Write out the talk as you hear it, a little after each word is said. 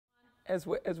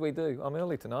as we do. I'm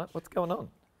early tonight. What's going on?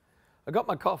 I got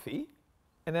my coffee,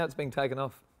 and now it's being taken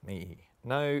off me.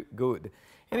 No good.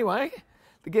 Anyway,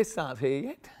 the guests aren't here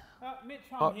yet. Mitch,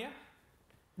 I'm here.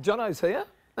 Jono's here.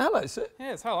 Hello, sir.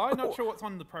 Yes, hello. I'm not sure what's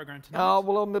on the program tonight. Oh,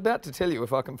 well, I'm about to tell you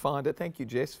if I can find it. Thank you,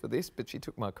 Jess, for this, but she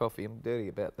took my coffee. I'm dirty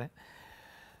about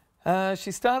that.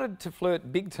 She started to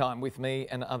flirt big time with me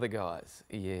and other guys.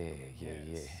 Yeah.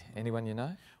 Anyone you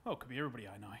know? Well, it could be everybody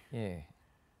I know. Yeah.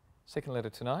 Second letter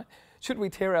tonight. Should we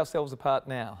tear ourselves apart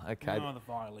now? Okay. No, the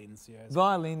violins, yes.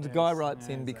 Violins. Yes, Guy writes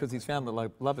in exactly. because he's found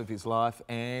the love of his life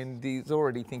and he's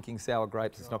already thinking sour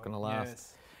grapes is not going to last.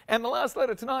 Yes. And the last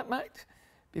letter tonight, mate,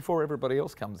 before everybody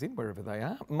else comes in, wherever they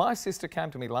are. My sister came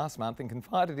to me last month and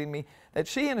confided in me that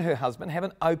she and her husband have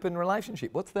an open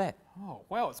relationship. What's that? Oh,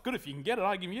 well, it's good if you can get it.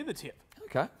 I'll give you the tip.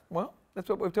 Okay, well, that's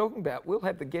what we're talking about. We'll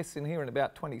have the guests in here in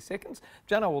about 20 seconds.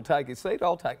 Jono will take his seat,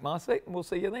 I'll take my seat, and we'll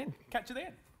see you then. Catch you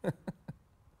then.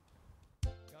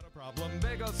 Got a problem,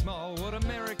 big or small, would a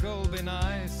miracle be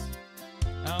nice?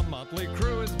 Our motley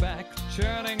crew is back,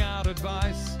 churning out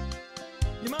advice.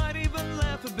 You might even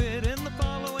laugh a bit in the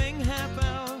following half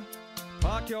hour.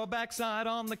 Park your backside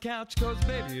on the couch, cause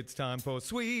baby it's time for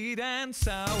Sweet and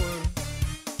Sour.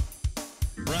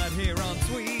 Right here on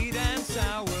Sweet and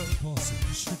Sour. Pour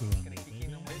some sugar on it,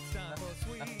 baby. It's time for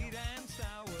Sweet and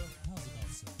Sour. How's about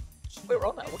some We're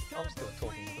on that. I'm still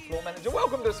talking to the floor manager.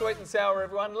 Welcome to Sweet and Sour,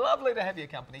 everyone. Lovely to have your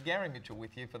company. Gary Mitchell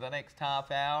with you for the next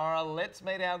half hour. Let's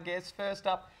meet our guests. First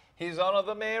up, His Honour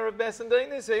the Mayor of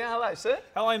Bassendean is here. Hello, sir.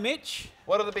 Hello, Mitch.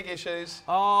 What are the big issues?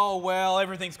 Oh, well,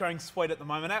 everything's going sweet at the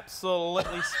moment.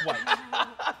 Absolutely sweet.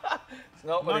 It's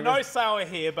not what No sour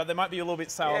here, but there might be a little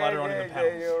bit sour later on in the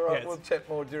panel. Yeah, you're right. Yes. We'll chat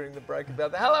more during the break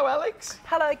about that. Hello, Alex.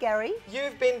 Hello, Gary.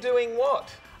 You've been doing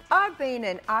what? I've been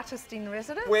an artist in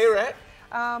residence. Where at?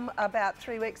 About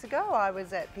 3 weeks ago, I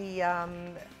was at the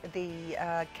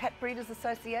Cat Breeders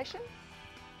Association.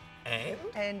 And?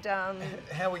 And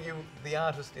How are you the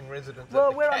artist in residence well,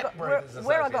 at the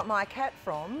where I got my cat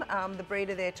from, the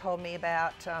breeder there told me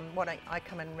about why don't I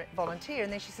come and volunteer,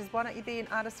 and then she says, why don't you be an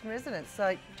artist in residence?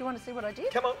 So do you want to see what I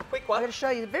did? Come on, quick I'm one. going to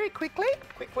show you very quickly.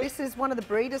 Quick. This is one of the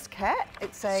breeder's cat.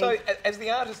 It's a So, as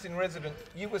the artist in residence,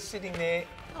 you were sitting there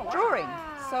drawing.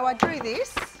 So I drew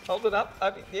this. Hold it up.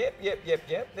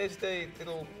 Yep. There's the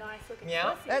little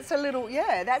meow. That's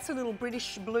a little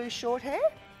British blue short hair,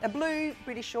 a blue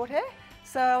British short hair.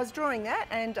 So I was drawing that,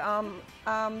 and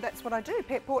that's what I do,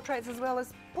 pet portraits as well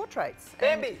as portraits.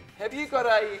 Bambi, have you got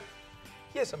a...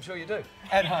 Yes, I'm sure you do.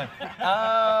 At home.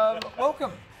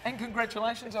 Welcome, and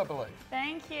congratulations, I believe.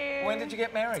 Thank you. When did you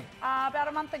get married? About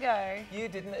a month ago. You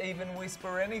didn't even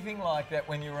whisper anything like that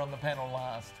when you were on the panel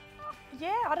last.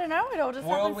 Yeah, I don't know. It all just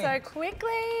happened so Whirlwind. quickly.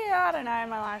 I don't know.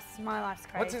 My life's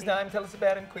crazy. What's his name? Tell us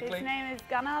about him quickly. His name is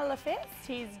Gunnar Lefist.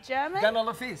 He's German. Gunnar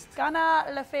Lefist.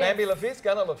 Gunnar Lefist. Bambi Lefist,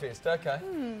 Gunnar Lefist. Okay.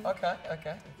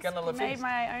 Okay. Gunnar Lefist. Made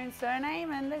my own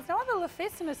surname, and there's no other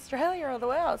Lefist in Australia or the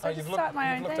world, so I just start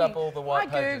my own you've thing. looked up all the white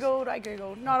pages. I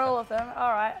googled. Not all of them.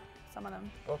 All right, some of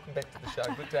them. Welcome back to the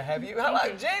show. Good to have you.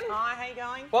 Hello, Jen. Hi, how you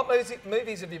going? What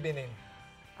movies have you been in?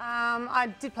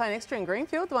 I did play an extra in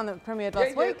Greenfield, the one that premiered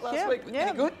last week. Last week.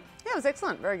 Any good? Yeah, it was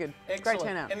excellent. Very good. Excellent. Great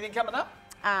turnout. Anything coming up?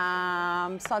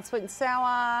 Side Sweet and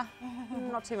Sour.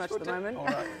 Not too much at the moment. All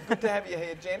right. Good to have you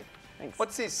here, Jen. Thanks.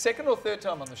 What's this? Second or third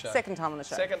time on the show? Second time on the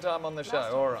show. Second time on the show.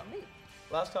 All right.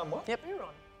 Last time what? Yep. We're on.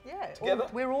 Yeah. Together?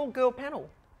 We're all girl panel.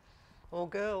 All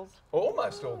girls.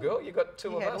 Almost all girl. You got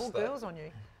two You of had us. all though. girls on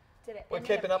you. We're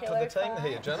keeping up to the team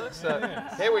here, Jono. So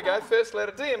here we go. First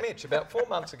letter. Dear Mitch, about 4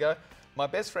 months ago, my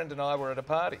best friend and I were at a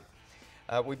party.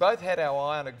 We both had our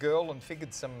eye on a girl and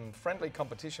figured some friendly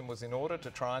competition was in order to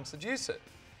try and seduce her.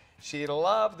 She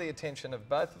loved the attention of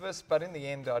both of us, but in the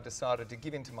end I decided to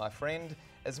give in to my friend.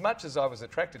 As much as I was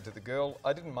attracted to the girl,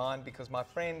 I didn't mind because my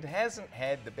friend hasn't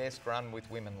had the best run with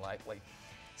women lately.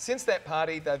 Since that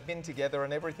party, they've been together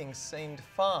and everything seemed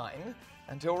fine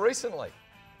until recently.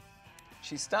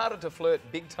 She started to flirt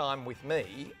big time with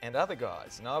me and other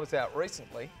guys, and I was out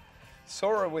recently,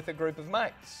 saw her with a group of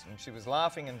mates, and she was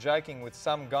laughing and joking with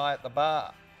some guy at the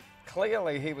bar.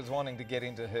 Clearly he was wanting to get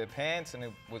into her pants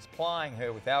and was plying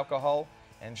her with alcohol,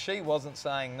 and she wasn't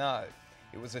saying no.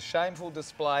 It was a shameful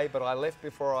display, but I left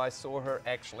before I saw her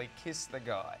actually kiss the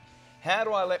guy. How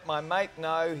do I let my mate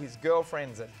know his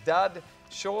girlfriend's a dud?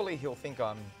 Surely he'll think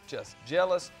I'm just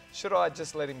jealous. Should I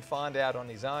just let him find out on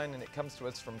his own? And it comes to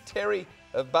us from Terry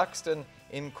of Buxton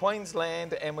in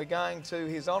Queensland, and we're going to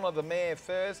His Honour the Mayor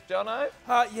first. Jono?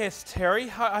 Yes, Terry.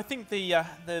 I think the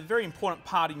very important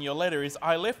part in your letter is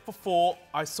I left before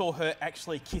I saw her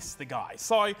actually kiss the guy.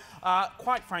 So,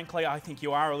 quite frankly, I think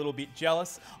you are a little bit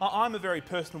jealous. I'm a very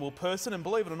personable person, and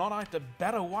believe it or not, I have to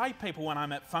bat away people when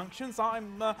I'm at functions. I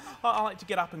like to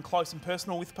get up and close and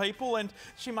personal with people, and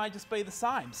she may just be the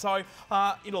same. So,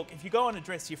 look, if you go and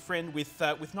address your friend with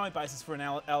no basis for an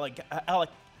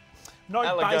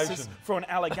basis for an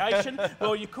allegation,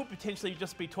 well, you could potentially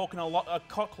just be talking a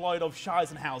cockload of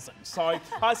Scheisenhausen. So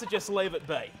I suggest leave it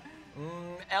be.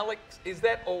 Alex, is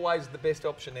that always the best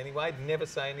option anyway? Never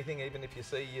say anything, even if you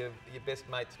see your best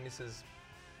mate's missus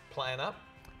playing up?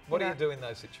 What do you do in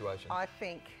those situations? I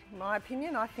think, my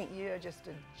opinion, I think you're just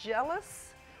a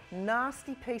jealous,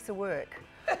 nasty piece of work.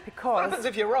 Because what happens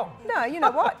if you're wrong? No, you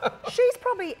know what? She's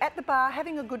probably at the bar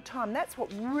having a good time. That's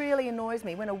what really annoys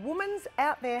me. When a woman's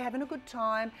out there having a good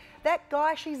time, that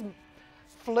guy she's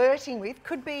flirting with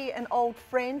could be an old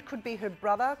friend, could be her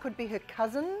brother, could be her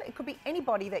cousin, it could be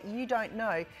anybody that you don't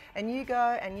know. And you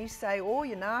go and you say all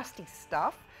your nasty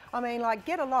stuff. I mean, like,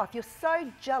 get a life. You're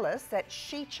so jealous that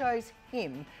she chose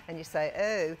him. And you say,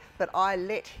 oh, but I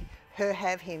let her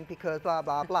have him because blah,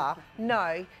 blah, blah.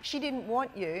 No, she didn't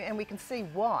want you, and we can see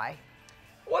why.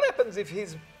 What happens if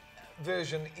his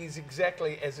version is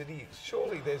exactly as it is?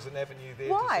 Surely there's an avenue there.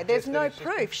 Why? There's no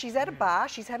proof. She's at a bar,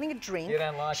 she's having a drink, You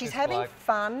don't like she's this having bloke.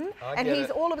 fun, and he's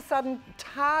all of a sudden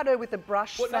tarred her with a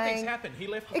brush Well, saying... nothing's happened. He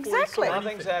left before Exactly. he saw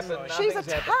Nothing's anything. happened. She's a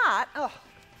Nothing's happened. tart. Oh.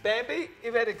 Bambi,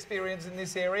 you've had experience in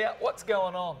this area. What's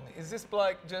going on? Is this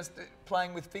bloke just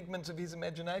playing with figments of his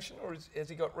imagination, or has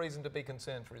he got reason to be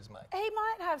concerned for his mate? He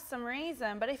might have some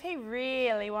reason, but if he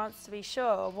really wants to be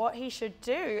sure, what he should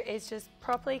do is just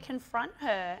properly confront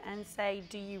her and say,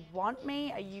 do you want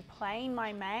me? Are you playing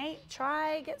my mate?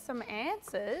 Try get some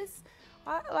answers.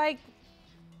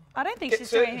 I don't think Get she's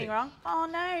doing certainty. anything wrong. Oh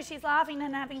no, she's laughing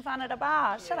and having fun at a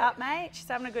bar. Shut up, mate. She's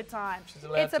having a good time. She's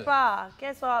allowed It's a to. bar.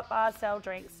 Guess what? Bars sell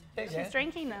drinks. Yeah, She's yeah.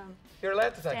 drinking them. You're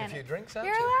allowed to take Stand a few it. drinks, aren't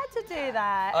You're you? allowed to do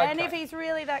that. And Okay. if he's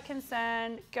really that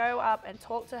concerned, go up and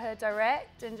talk to her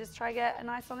direct and just try to get a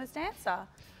nice honest answer.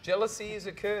 Jealousy is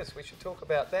a curse. We should talk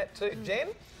about that too. Jen?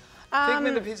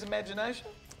 Figment of his imagination?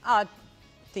 I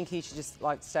think he should just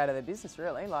stay out of their business,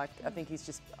 really. I think he's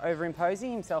just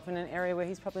overimposing himself in an area where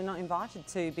he's probably not invited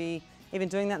to be even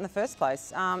doing that in the first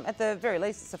place. At the very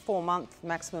least, it's a 4-month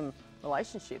maximum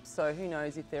relationship, so who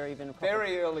knows if they're even a proper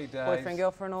Very early days. boyfriend,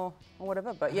 girlfriend or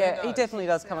whatever. But yeah, he knows? definitely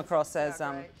does come across as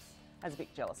a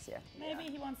bit jealous, yeah. Maybe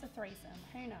he wants a threesome.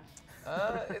 Who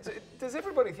knows? Does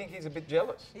everybody think he's a bit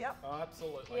jealous? Yep. Oh,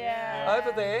 absolutely. Yeah.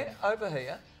 Over there, over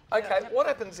here. Okay, what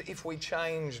happens if we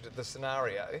changed the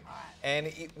scenario and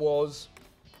it was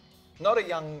not a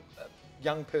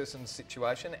young person's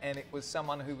situation and it was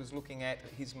someone who was looking at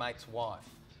his mate's wife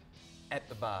at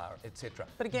the bar, etc.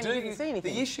 But again, he didn't see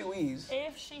anything. The issue is,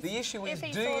 If do he you saw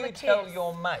the tell kiss.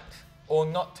 your mate or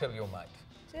not tell your mate?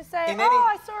 Just say, In oh, any-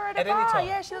 I saw her at a at any bar. time.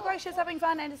 Yeah, she looked like she was having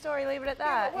fun. End of story. Leave it at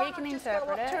that. Why He can not just go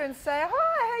interpret up to her it. and say, hi,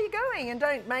 how you going? And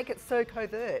don't make it so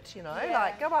covert, you know. Yeah.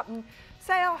 Like, go up and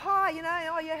say, oh, hi, you know,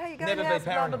 oh, yeah, how you going? Never be How's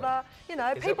blah, blah, paranoid. blah. You know,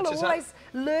 Is that people what are you're always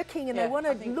lurking and Yeah, they want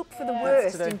I to think look for the that's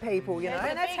worst to do. in people, you know, There's a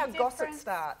and that's big how gossip difference-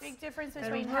 starts. Big difference And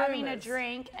between having a rumours.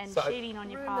 drink and So- cheating on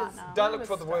your Rumours. partner. Don't look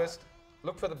for the worst,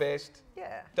 look for the best.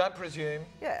 Yeah. Don't presume.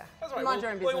 Yeah. That's right. Mind your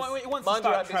own business. He wants to Mind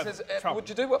your own start business. trouble. Would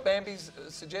you do what Bambi's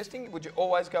suggesting? Would you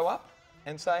always go up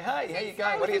and say, hey, how you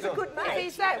going? What are you He's a doing? good mate. If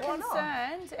he's yeah, that why not?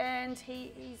 concerned and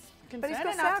he's concerned got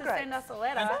enough sour to grapes. send us a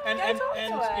letter, And go talk to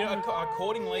her. you know,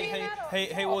 accordingly,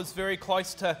 he was very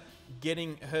close to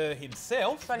getting her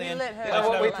himself. But he then let her- they You know, should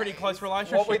what have we- a pretty close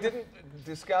relationship. What we didn't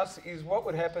discuss is what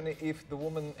would happen if the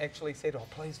woman actually said, oh,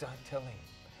 please don't tell him.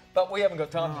 But we haven't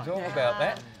got time to talk about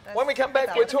that. When we come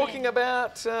back, we're talking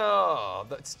about,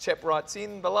 this chap writes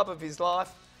in, the love of his life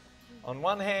on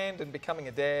one hand and becoming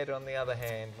a dad on the other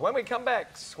hand. When we come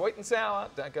back, sweet and sour,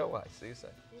 don't go away. See you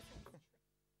soon.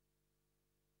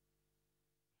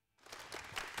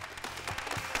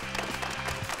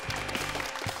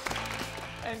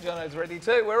 And Jono's ready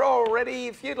too. We're all ready.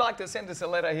 If you'd like to send us a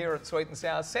letter here at Sweet and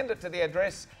Sour, send it to the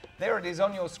address. There it is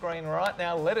on your screen right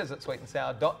now,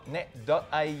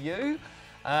 letters@sweetandsour.net.au.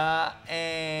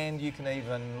 And you can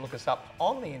even look us up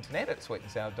on the internet at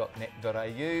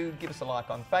sweetandsour.net.au. Give us a like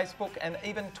on Facebook and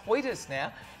even tweet us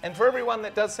now. And for everyone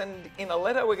that does send in a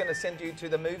letter, we're going to send you to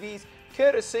the movies,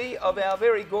 courtesy of our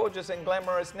very gorgeous and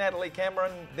glamorous Natalie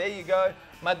Cameron. There you go,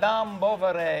 Madame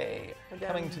Bovary,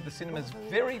 coming to the cinemas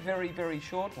very, very, very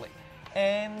shortly.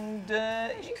 And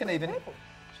you can even...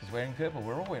 She's wearing purple.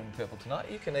 We're all wearing purple tonight.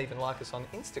 You can even like us on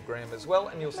Instagram as well,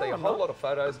 and you'll see a whole lot of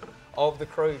photos of the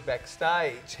crew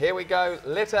backstage. Here we go,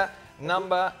 letter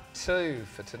number 2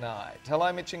 for tonight.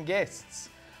 Hello, Mitch and guests.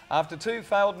 After 2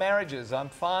 failed marriages, I'm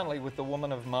finally with the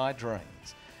woman of my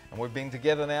dreams, and we've been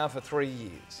together now for 3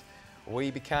 years.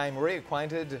 We became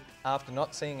reacquainted after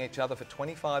not seeing each other for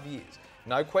 25 years.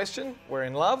 No question, we're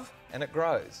in love, and it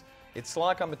grows. It's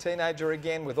like I'm a teenager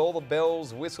again with all the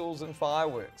bells, whistles and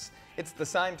fireworks. It's the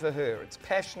same for her. It's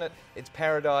passionate, it's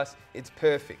paradise, it's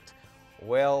perfect.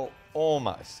 Well,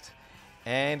 almost.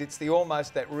 And it's the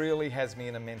almost that really has me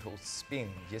in a mental spin.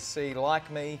 You see,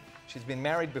 like me, she's been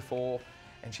married before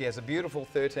and she has a beautiful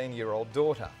 13-year-old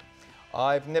daughter.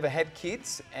 I've never had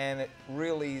kids and it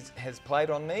really has played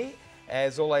on me,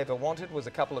 as all I ever wanted was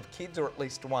a couple of kids or at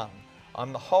least one.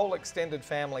 I'm the whole extended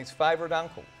family's favourite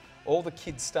uncle. All the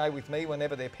kids stay with me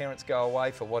whenever their parents go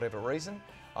away for whatever reason.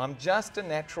 I'm just a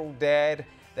natural dad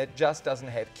that just doesn't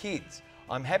have kids.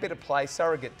 I'm happy to play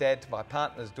surrogate dad to my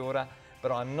partner's daughter,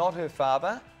 but I'm not her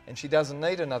father and she doesn't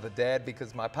need another dad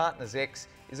because my partner's ex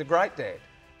is a great dad.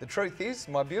 The truth is,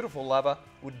 my beautiful lover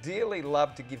would dearly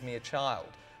love to give me a child,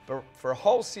 but for a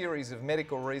whole series of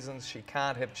medical reasons, she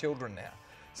can't have children now.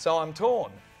 So I'm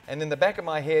torn, and in the back of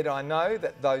my head, I know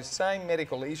that those same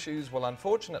medical issues will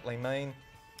unfortunately mean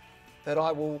that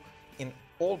I will, in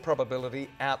all probability,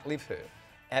 outlive her.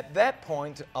 At that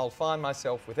point, I'll find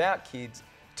myself without kids,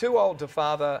 too old to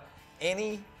father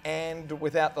any, and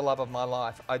without the love of my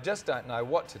life. I just don't know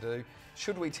what to do.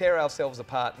 Should we tear ourselves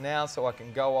apart now so I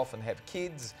can go off and have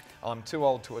kids? I'm too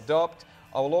old to adopt.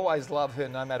 I will always love her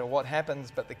no matter what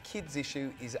happens, but the kids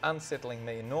issue is unsettling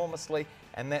me enormously,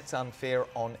 and that's unfair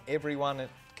on everyone. It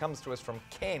comes to us from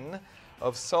Ken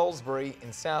of Salisbury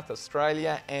in South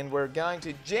Australia, and we're going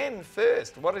to Jen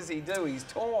first. What does he do? He's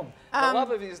torn. The love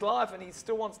of his life, and he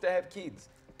still wants to have kids.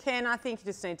 Ken, I think you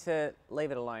just need to leave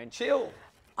it alone. Chill.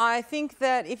 I think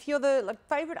that if you're the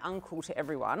favourite uncle to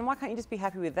everyone, why can't you just be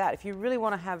happy with that? If you really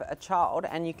want to have a child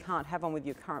and you can't have one with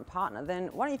your current partner, then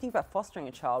why don't you think about fostering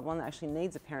a child, one that actually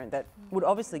needs a parent that would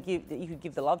obviously give, that you could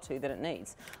give the love to that it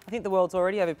needs. I think the world's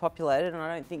already overpopulated, and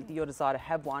I don't think that your desire to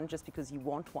have one just because you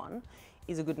want one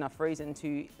is a good enough reason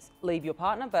to leave your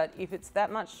partner. But if it's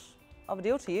that much of a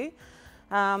deal to you,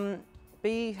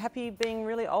 be happy being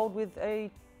really old with a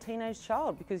teenage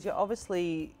child, because you're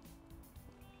obviously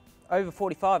over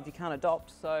 45 you can't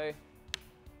adopt, so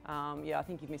yeah, I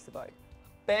think you've missed the boat.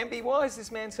 Bambi, why is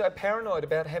this man so paranoid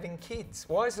about having kids?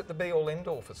 Why is it the be-all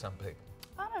end-all for some people?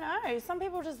 I don't know. Some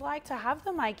people just like to have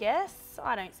them, I guess.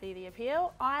 I don't see the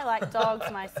appeal. I like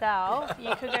dogs myself.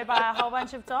 You could go buy a whole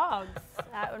bunch of dogs.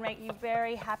 That would make you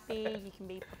very happy. You can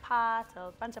be papa to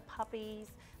a bunch of puppies.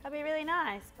 That'd be really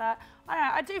nice. But I don't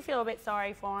know, I do feel a bit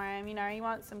sorry for him. You know, he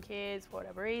wants some kids for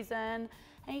whatever reason, and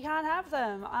he can't have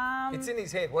them. It's in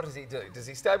his head. What does he do? Does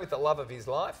he stay with the love of his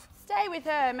life? Stay with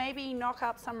her. Maybe knock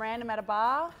up some random at a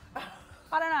bar.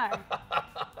 I don't know.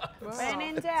 When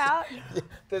in doubt,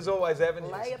 There's always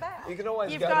avenues. Lay about. You can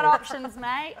always you've go got to options,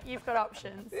 mate. You've got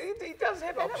options. He does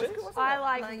have options. I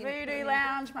like Voodoo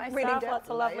Lounge myself. Lots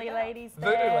of lovely ladies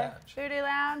there. Voodoo Lounge? Voodoo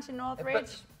Lounge in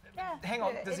Northridge. Yeah. Hang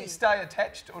on, does he stay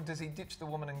attached or does he ditch the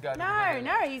woman and go to the No, Voodoo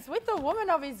no, Lounge? he's with the woman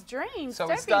of his dreams. So he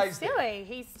Don't be stays there? silly.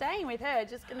 He's staying with her,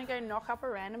 just going to go knock up a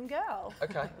random girl.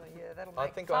 Okay. Yeah, that'll I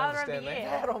make, think I Father of understand the that. year.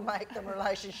 that'll make the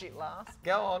relationship last.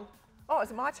 Go on. Oh, is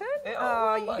it my turn? Yeah, oh,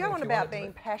 well, you go if on you about wanted to.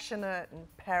 being passionate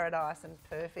and paradise and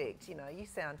perfect. You know, you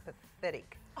sound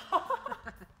pathetic.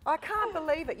 I can't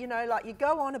believe it. You know, like you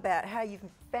go on about how you've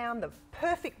found the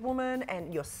perfect woman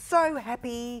and you're so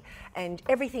happy and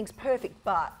everything's perfect,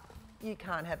 but you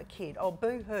can't have a kid. Oh,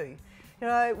 boo-hoo. You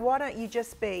know, why don't you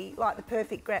just be like the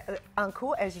perfect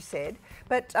uncle, as you said,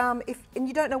 but and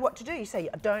you don't know what to do. You say,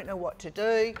 I don't know what to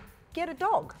do. Get a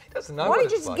dog. He doesn't know Why what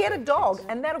don't you it's just like get to a have dog kids.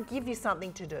 and that'll give you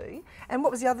something to do? And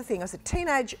what was the other thing? I said,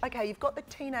 teenage, okay, you've got the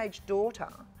teenage daughter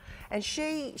and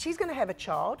she's going to have a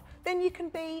child, then you can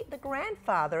be the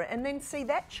grandfather and then see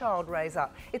that child raise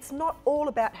up. It's not all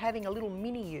about having a little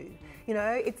mini you. You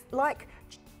know, it's like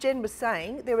Jen was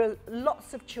saying, there are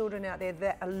lots of children out there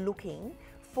that are looking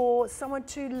for someone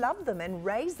to love them and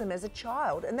raise them as a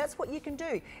child, and that's what you can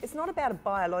do. It's not about a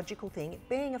biological thing.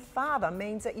 Being a father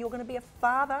means that you're going to be a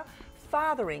father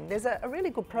fathering. There's a really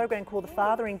good program called the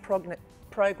Fathering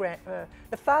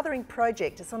the Fathering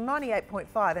Project. It's on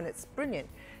 98.5 and it's brilliant.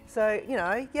 So, you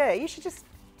know, yeah, you should just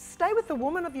stay with the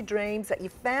woman of your dreams that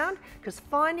you've found, because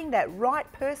finding that right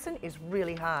person is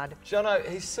really hard. Jono,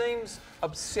 he seems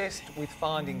obsessed with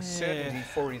finding certainty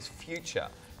for his future.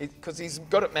 because he's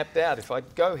got it mapped out. If I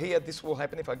go here, this will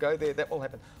happen. If I go there, that will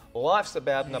happen. Life's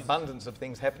about an abundance of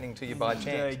things happening to you by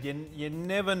chance. You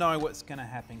never know what's going to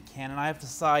happen, Ken. And I have to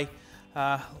say,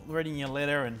 reading your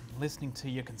letter and listening to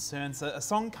your concerns, a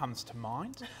song comes to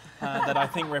mind that I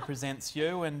think represents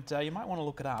you, and you might want to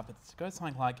look it up. It goes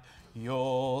something like,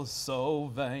 "You're so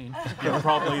vain, you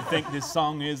probably think this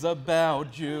song is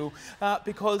about you,"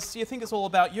 because you think it's all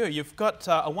about you. You've got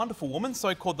a wonderful woman,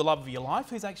 so-called the love of your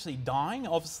life, who's actually dying,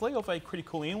 obviously, of a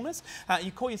critical illness.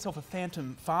 You call yourself a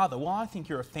phantom father. Well, I think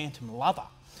you're a phantom lover.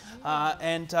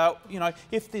 You know,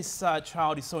 if this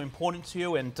child is so important to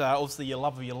you, and obviously your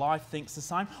love of your life thinks the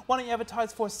same, why don't you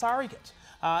advertise for a surrogate?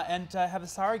 And have a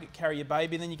surrogate carry your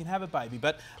baby, and then you can have a baby.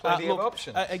 But plenty look, of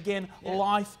options. Again,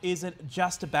 life isn't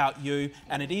just about you,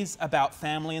 and it is about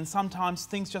family, and sometimes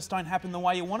things just don't happen the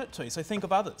way you want it to, so think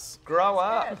of others. Grow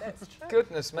up. Yeah, that's true.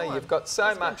 Goodness me, you've got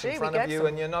so much in Gee, front we of gave you some.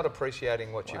 and you're not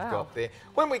appreciating what you've Wow. got there.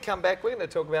 When we come back, we're going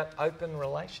to talk about open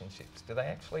relationships. Do they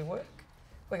actually work?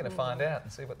 We're going to find out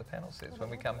and see what the panel says when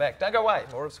we come back. Don't go away.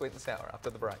 More of Sweet and Sour after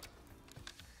the break.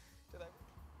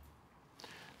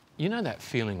 You know that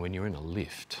feeling when you're in a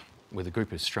lift with a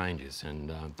group of strangers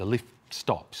and the lift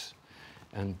stops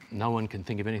and no one can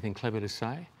think of anything clever to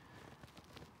say?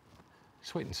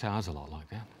 Sweet and Sour's a lot like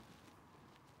that.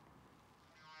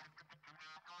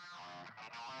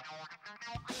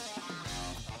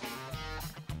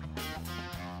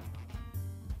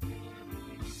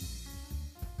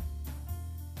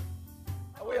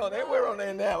 Are we on air? We're on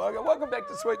air now. Okay, welcome back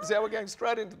to Sweet and Sour. We're going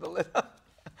straight into the letter.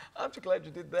 Aren't you glad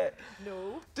you did that?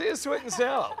 No. Dear Sweet and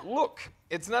Sour, look,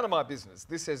 it's none of my business.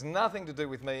 This has nothing to do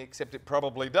with me, except it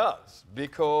probably does,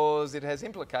 because it has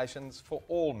implications for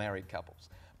all married couples.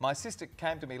 My sister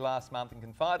came to me last month and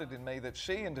confided in me that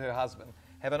she and her husband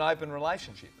have an open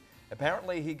relationship.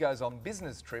 Apparently he goes on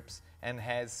business trips and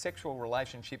has sexual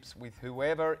relationships with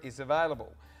whoever is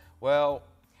available. Well,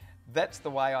 that's the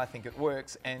way I think it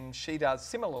works, and she does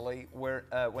similarly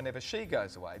whenever she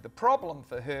goes away. The problem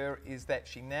for her is that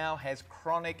she now has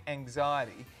chronic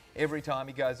anxiety every time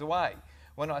he goes away.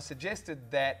 When I suggested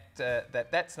that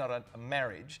that's not a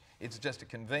marriage, it's just a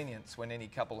convenience when any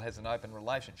couple has an open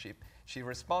relationship, she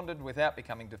responded without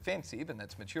becoming defensive, and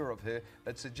that's mature of her,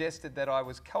 but suggested that I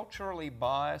was culturally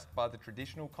biased by the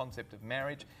traditional concept of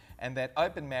marriage and that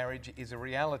open marriage is a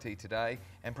reality today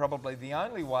and probably the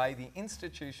only way the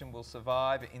institution will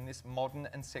survive in this modern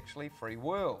and sexually free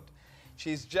world.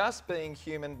 She's just being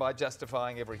human by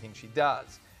justifying everything she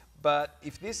does. But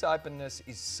if this openness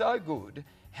is so good,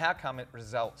 how come it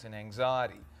results in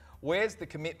anxiety? Where's the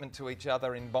commitment to each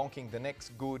other in bonking the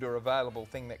next good or available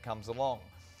thing that comes along?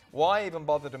 Why even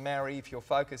bother to marry if your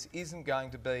focus isn't going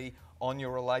to be on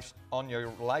your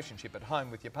relationship at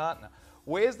home with your partner?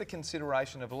 Where's the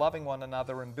consideration of loving one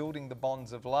another and building the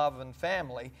bonds of love and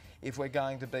family if we're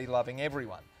going to be loving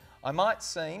everyone? I might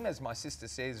seem, as my sister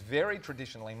says, very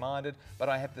traditionally minded, but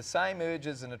I have the same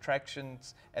urges and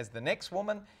attractions as the next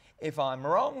woman. If I'm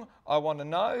wrong, I want to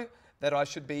know that I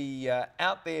should be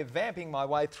out there vamping my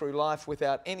way through life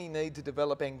without any need to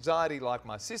develop anxiety like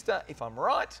my sister. If I'm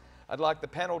right, I'd like the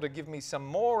panel to give me some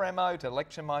more ammo to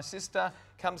lecture my sister.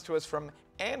 Comes to us from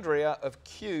Andrea of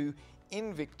Kew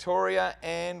in Victoria,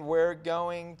 and we're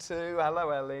going to...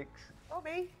 Hello, Alex.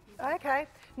 Bobby. Okay.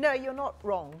 No, you're not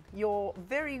wrong. You're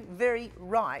very, very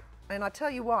right. And I tell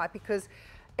you why, because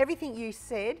everything you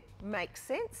said makes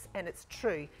sense and it's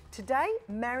true. Today,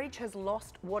 marriage has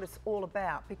lost what it's all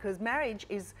about, because marriage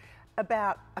is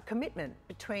about a commitment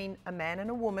between a man and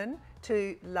a woman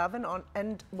to love and honour,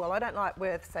 and well, I don't like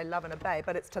where say love and obey,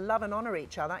 but it's to love and honour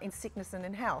each other in sickness and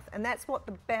in health. And that's what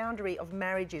the boundary of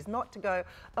marriage is, not to go,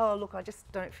 oh look, I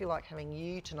just don't feel like having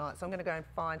you tonight, so I'm going to go and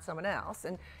find someone else.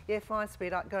 And yeah, fine,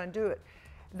 sweetheart, go and do it.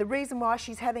 The reason why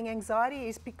she's having anxiety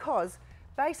is because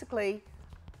basically,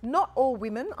 not all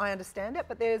women, I understand it,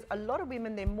 but there's a lot of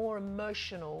women, they're more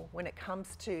emotional when it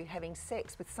comes to having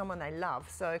sex with someone they love.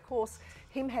 So of course,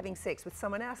 him having sex with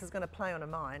someone else is going to play on her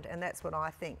mind, and that's what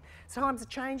I think. Times are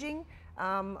changing.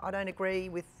 I don't agree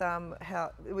with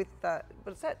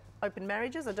what's that? Open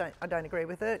marriages. I don't agree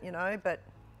with it, you know. But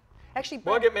actually,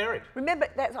 Why get married? Remember,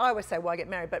 that's I always say why get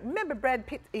married. But remember, Brad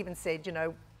Pitt even said, you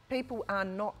know, people are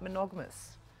not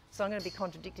monogamous. So I'm going to be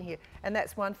contradicting here. And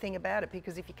that's one thing about it,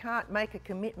 because if you can't make a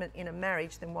commitment in a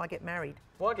marriage, then why get married?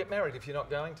 Why get married if you're not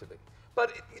going to be?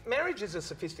 But marriage is a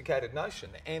sophisticated notion,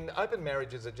 and open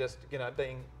marriages are just, you know,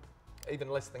 being even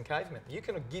less than cavemen. You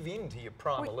can give in to your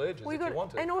primal urges if you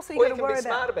want to. And also or you you can be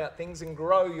smart about things and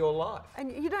grow your life.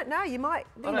 And you don't know, you might,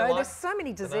 you know, there's so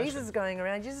many diseases going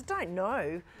around, you just don't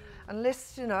know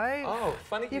unless, you know, Oh,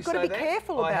 funny you've got to be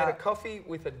careful about. I had a coffee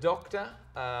with a doctor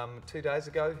 2 days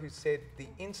ago who said the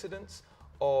incidence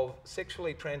of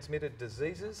sexually transmitted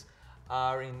diseases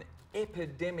are in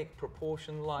epidemic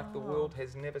proportion like the world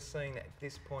has never seen at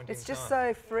this point in time. It's just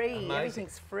so free. Amazing.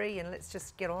 Everything's free, and let's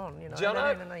just get on. You know, Jono, I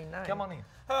don't even know your name. come on in.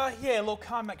 Yeah,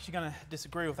 look, I'm actually going to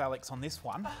disagree with Alex on this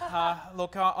one.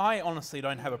 Look, I honestly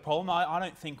don't have a problem. I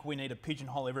don't think we need to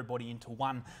pigeonhole everybody into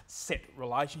one set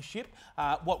relationship.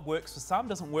 What works for some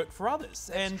doesn't work for others.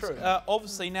 That's true.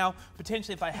 Obviously now,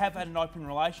 potentially if they have had an open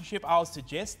relationship, I'll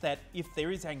suggest that if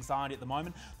there is anxiety at the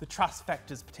moment, the trust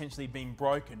factor's potentially being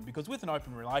broken, because with an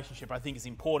open relationship, I think it's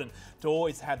important to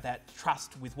always have that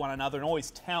trust with one another and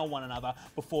always tell one another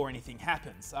before anything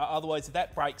happens. Otherwise, if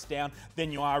that breaks down,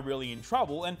 then you are really in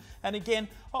trouble. And again,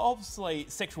 obviously,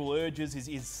 sexual urges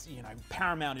is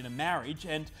paramount in a marriage,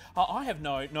 and I have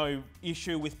no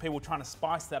issue with people trying to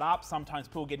spice that up. Sometimes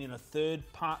people get in a third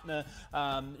partner,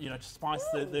 to spice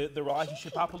the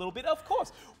relationship up a little bit. Of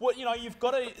course, you've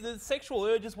got the sexual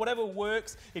urges, whatever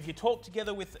works. If you talk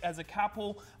together as a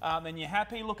couple, and you're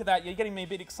happy. Look at that, you're getting me a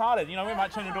bit excited. We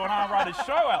might turn into an R-rated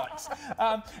show, Alex.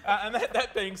 And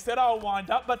that being said, I'll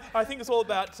wind up. But I think it's all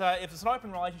about if it's an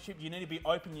open relationship, you need to be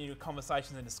open in your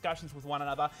conversations and discussions with one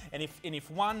another. And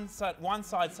if one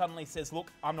side suddenly says,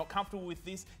 "Look, I'm not comfortable with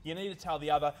this," you need to tell the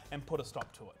other and put a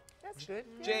stop to it. That's good.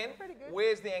 Jen, pretty good.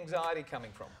 where's the anxiety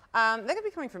coming from? They could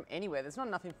be coming from anywhere. There's not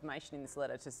enough information in this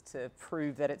letter just to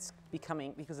prove that it's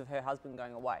becoming because of her husband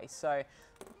going away. So,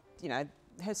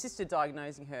 her sister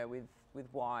diagnosing her with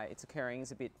why it's occurring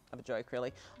is a bit of a joke,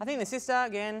 really. I think the sister,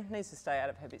 again, needs to stay out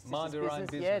of her sister's Mind her own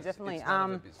business. Yeah, definitely. It's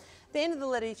none of her business. At the end of the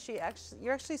letter,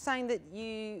 you're actually saying that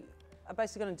you are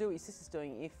basically going to do what your sister's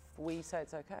doing if we say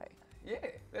it's okay. Yeah,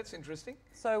 that's interesting.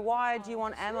 So why do you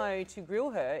want ammo to grill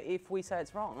her if we say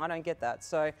it's wrong? I don't get that.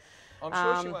 So I'm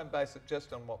sure she won't base it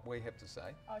just on what we have to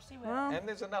say. Oh, she will. Well, And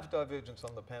there's enough divergence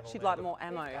on the panel. she'd now like to more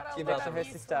ammo give to us her a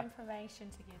sister. information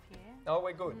to give here. Oh,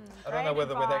 we're good. I don't know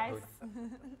whether we're that good.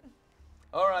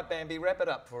 All right, Bambi, wrap it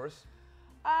up for us.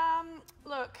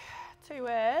 Look, 2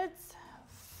 words.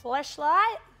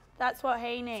 Fleshlight. That's what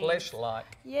he needs. Fleshlight.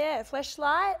 Yeah,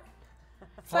 fleshlight.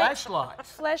 Flashlight.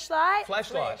 Fleshlight.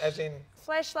 Flashlight, as in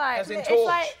Fleshlight. As in It's torch.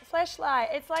 like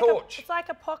fleshlight. Torch. It's like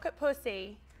a pocket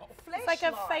pussy. It's like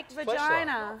a fake Fleshlight.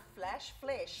 vagina. Flesh.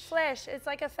 Flesh. It's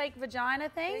like a fake vagina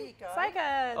thing. There you go. It's like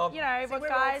a, Oh. what we're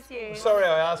guys old school. use. Sorry,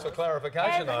 I asked for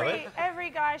clarification on it. Every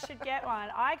guy should get one.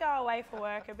 I go away for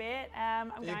work a bit.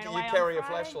 I'm You going away carry on a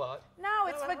Friday. flashlight. No,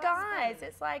 it's No, for it has guys. been.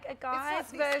 It's like a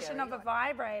guy's this, version Gary, of a like-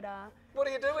 vibrator. What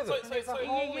do you do with it?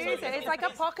 You use it. It's like a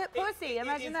pocket pussy.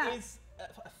 Imagine that.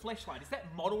 A fleshlight, is that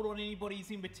modelled on anybody's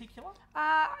in particular?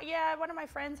 Yeah, one of my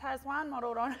friends has one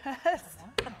modelled on hers.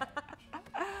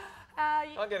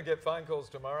 I'm going to get phone calls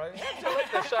tomorrow. How'd you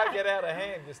let the show get out of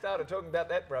hand? You started talking about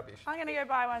that rubbish. I'm going to go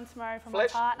buy one tomorrow for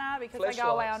Flesh- my partner because I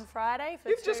go away fleshlights. on Friday for 2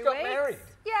 You've weeks. just got married.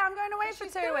 Yeah, I'm going away for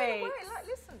 2 weeks.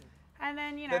 Listen. And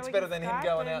then, That's we better can than him Skype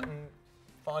going out and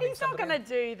finding He's not somebody. going to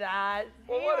do that.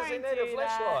 Well, why does he won't need a do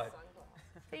that. flashlight?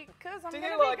 Because I'm Do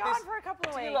going you to like be gone this? for a couple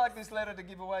of Do weeks. you like this letter to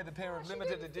give away the pair of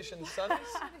limited edition sunnies?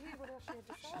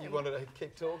 You wanted to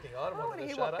keep talking. I I want wanted to to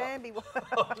hear shut what up. Bambi was.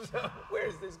 Where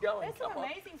is this going? There's some Come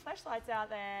on. amazing flashlights out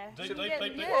there. Deep You can get-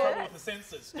 trouble yeah. with the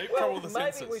senses. Deep Well, trouble with the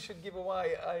maybe senses. we should give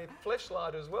away a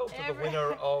flashlight as well to the Every-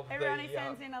 winner of Everyone the who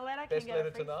sends in a letter best can get letter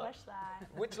a free tonight.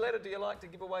 flashlight. Which letter do you like to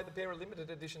give away the pair of limited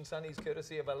edition sunnies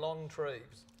courtesy of a Long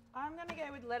Treves? I'm going to go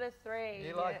with letter 3.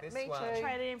 You like this me one? too.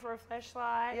 Trade it in for a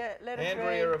flashlight. Yeah, let her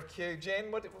Andrea through. of Q.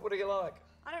 Jen, what do you like?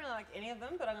 I don't really like any of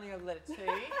them, but I'm going to go with letter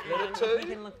 2. Letter 2?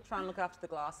 We can try and look after the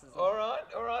glasses. All right.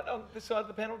 On this side of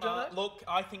the panel, Jono? Look,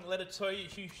 I think letter 2,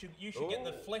 you should get the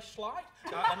Ooh. fleshlight.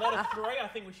 And letter 3, I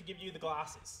think we should give you the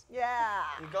glasses. Yeah.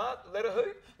 You got letter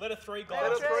who? Letter 3, Letter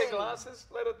glasses. 3 three. glasses.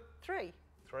 Letter 3.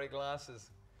 3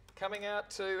 glasses. Coming out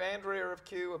to Andrea of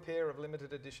Q, a pair of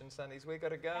limited edition sunnies. We got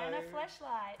to go. And a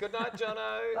flashlight. Good night, Jono.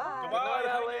 Bye. Good night, Bye,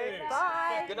 Alex. thank you.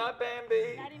 Bye. Good night,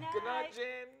 Bambi. Nighty-night. Good night,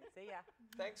 Jen. See ya.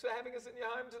 Thanks for having us in your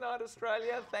home tonight,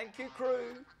 Australia. Thank you,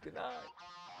 crew. Good night.